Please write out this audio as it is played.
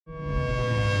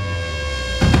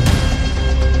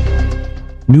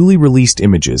Newly released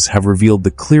images have revealed the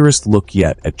clearest look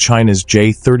yet at China's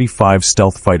J-35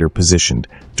 stealth fighter positioned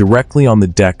directly on the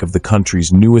deck of the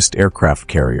country's newest aircraft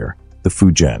carrier, the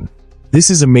Fujian. This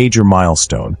is a major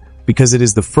milestone because it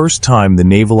is the first time the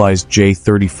navalized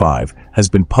J-35 has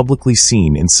been publicly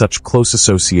seen in such close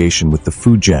association with the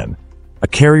Fujian, a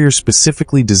carrier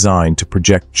specifically designed to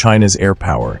project China's air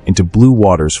power into blue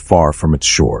waters far from its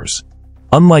shores.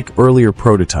 Unlike earlier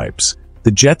prototypes,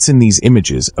 the jets in these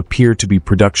images appear to be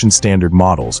production-standard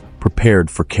models prepared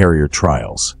for carrier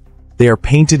trials. They are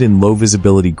painted in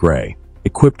low-visibility gray,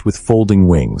 equipped with folding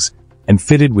wings, and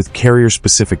fitted with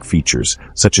carrier-specific features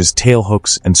such as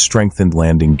tailhooks and strengthened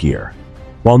landing gear.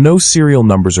 While no serial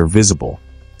numbers are visible,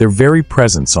 their very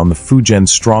presence on the Fujian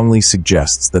strongly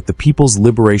suggests that the People's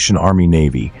Liberation Army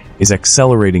Navy is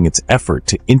accelerating its effort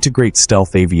to integrate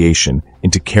stealth aviation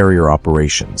into carrier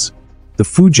operations. The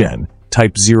Fujian,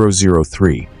 Type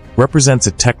 003, represents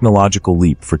a technological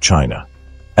leap for China.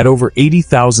 At over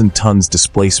 80,000 tons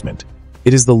displacement,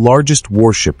 it is the largest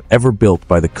warship ever built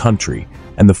by the country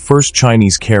and the first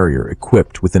Chinese carrier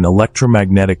equipped with an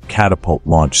electromagnetic catapult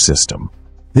launch system.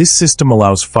 This system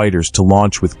allows fighters to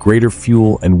launch with greater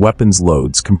fuel and weapons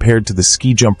loads compared to the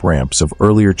ski jump ramps of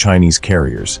earlier Chinese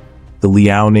carriers, the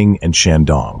Liaoning and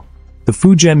Shandong. The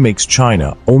Fujian makes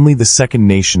China only the second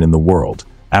nation in the world,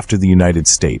 after the United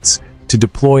States, to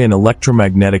deploy an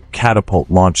electromagnetic catapult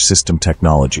launch system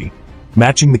technology,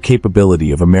 matching the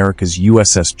capability of America's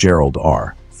USS Gerald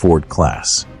R. Ford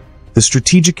class. The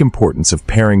strategic importance of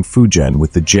pairing Fujian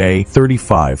with the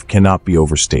J-35 cannot be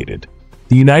overstated.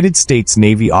 The United States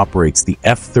Navy operates the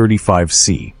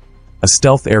F-35C, a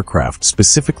stealth aircraft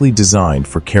specifically designed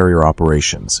for carrier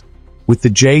operations. With the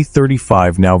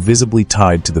J-35 now visibly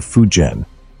tied to the Fujian,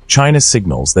 China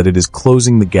signals that it is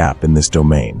closing the gap in this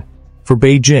domain. For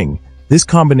Beijing, this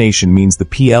combination means the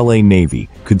PLA Navy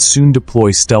could soon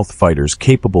deploy stealth fighters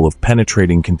capable of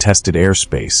penetrating contested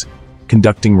airspace,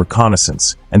 conducting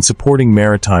reconnaissance, and supporting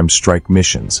maritime strike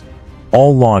missions,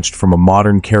 all launched from a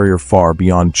modern carrier far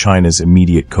beyond China's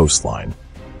immediate coastline.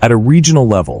 At a regional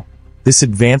level, this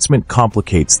advancement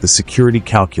complicates the security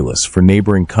calculus for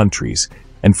neighboring countries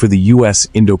and for the U.S.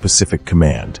 Indo-Pacific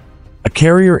Command. A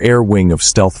carrier air wing of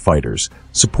stealth fighters,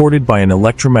 supported by an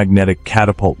electromagnetic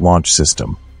catapult launch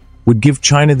system, would give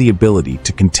China the ability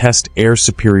to contest air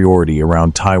superiority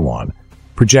around Taiwan,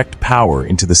 project power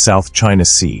into the South China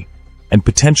Sea, and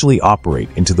potentially operate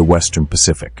into the Western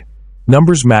Pacific.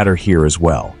 Numbers matter here as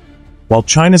well. While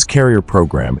China's carrier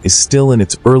program is still in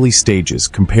its early stages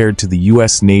compared to the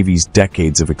U.S. Navy's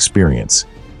decades of experience,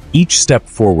 each step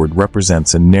forward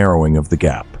represents a narrowing of the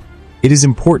gap. It is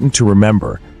important to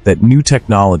remember that new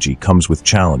technology comes with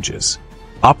challenges.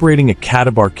 Operating a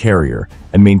Catabar carrier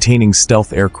and maintaining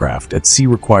stealth aircraft at sea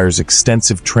requires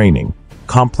extensive training,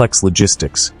 complex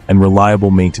logistics, and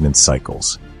reliable maintenance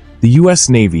cycles. The U.S.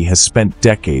 Navy has spent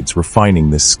decades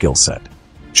refining this skill set.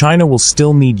 China will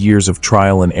still need years of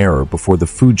trial and error before the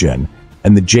Fujian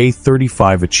and the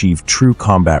J-35 achieve true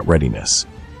combat readiness.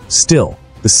 Still,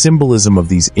 the symbolism of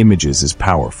these images is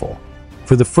powerful.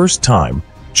 For the first time,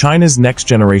 China's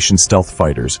next-generation stealth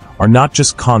fighters are not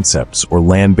just concepts or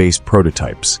land-based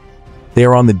prototypes. They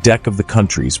are on the deck of the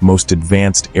country's most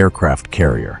advanced aircraft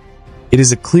carrier. It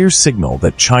is a clear signal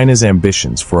that China's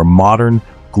ambitions for a modern,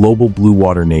 global blue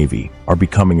water navy are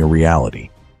becoming a reality.